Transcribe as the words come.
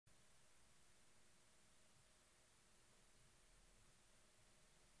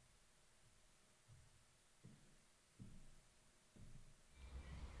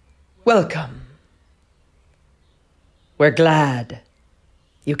Welcome. We're glad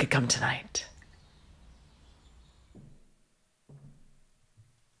you could come tonight.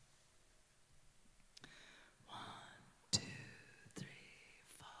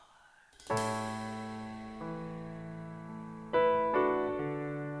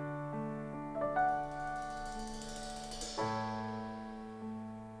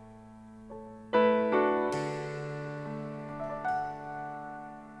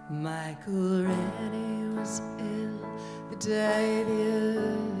 Michael Rennie was ill the day the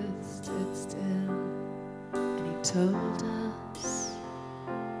earth stood still, and he told us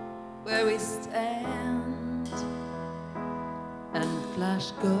where we stand. And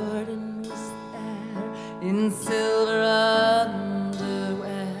Flash Gordon was there in silver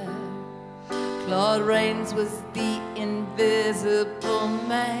underwear. Claude Rains was the invisible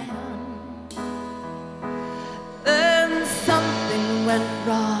man. Then something went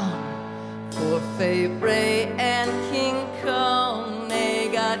wrong for Faye Ray and King Kong. They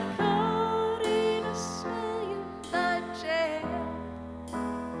got caught in a cellular jail.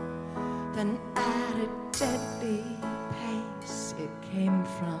 Then at a deadly pace, it came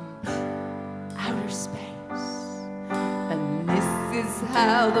from outer space. And this is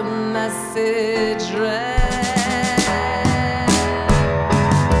how the message read.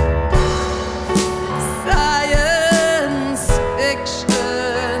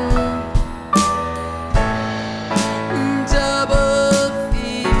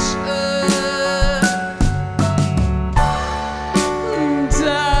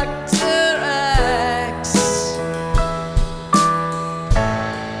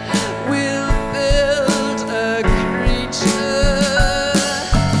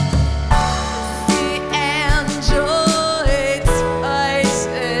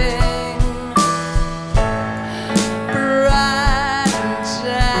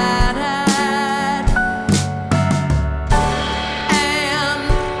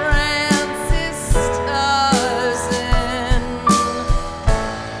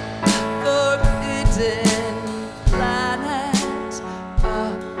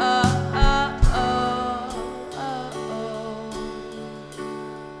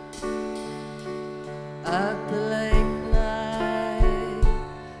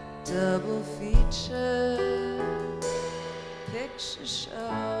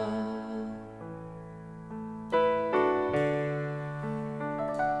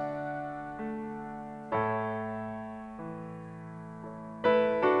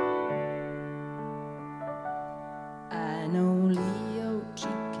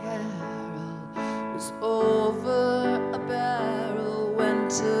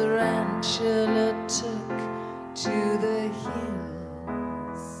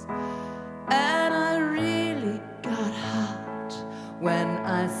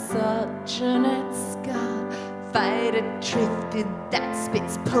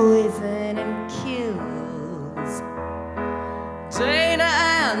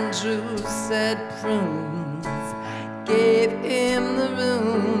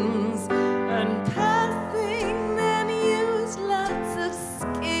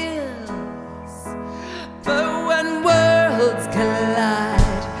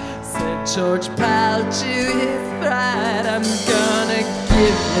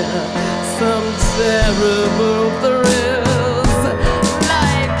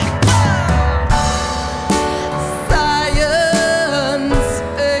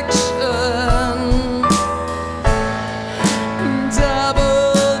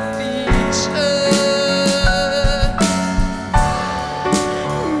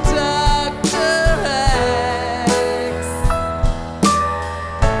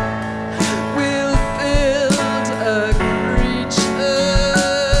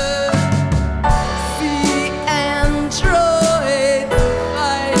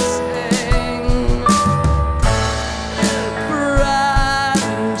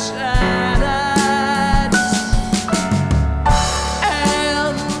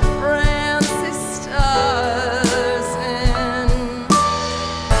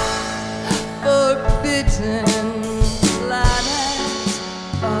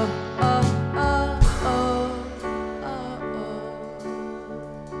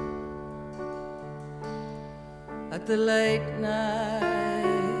 At the late night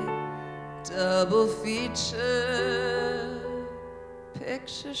double feature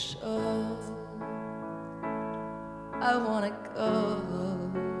picture show, I wanna go.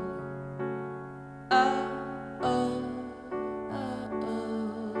 Oh, oh, oh,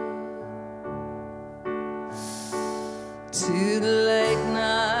 oh. To the late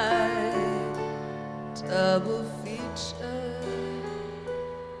night double feature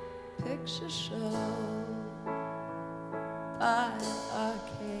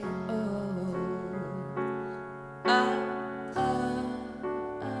RKO. Oh.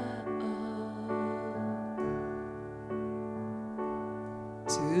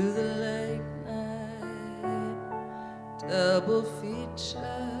 To the late night double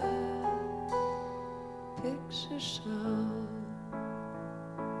feature picture show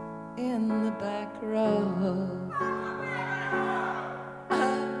in the back row.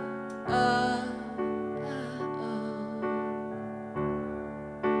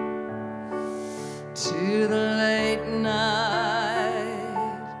 To the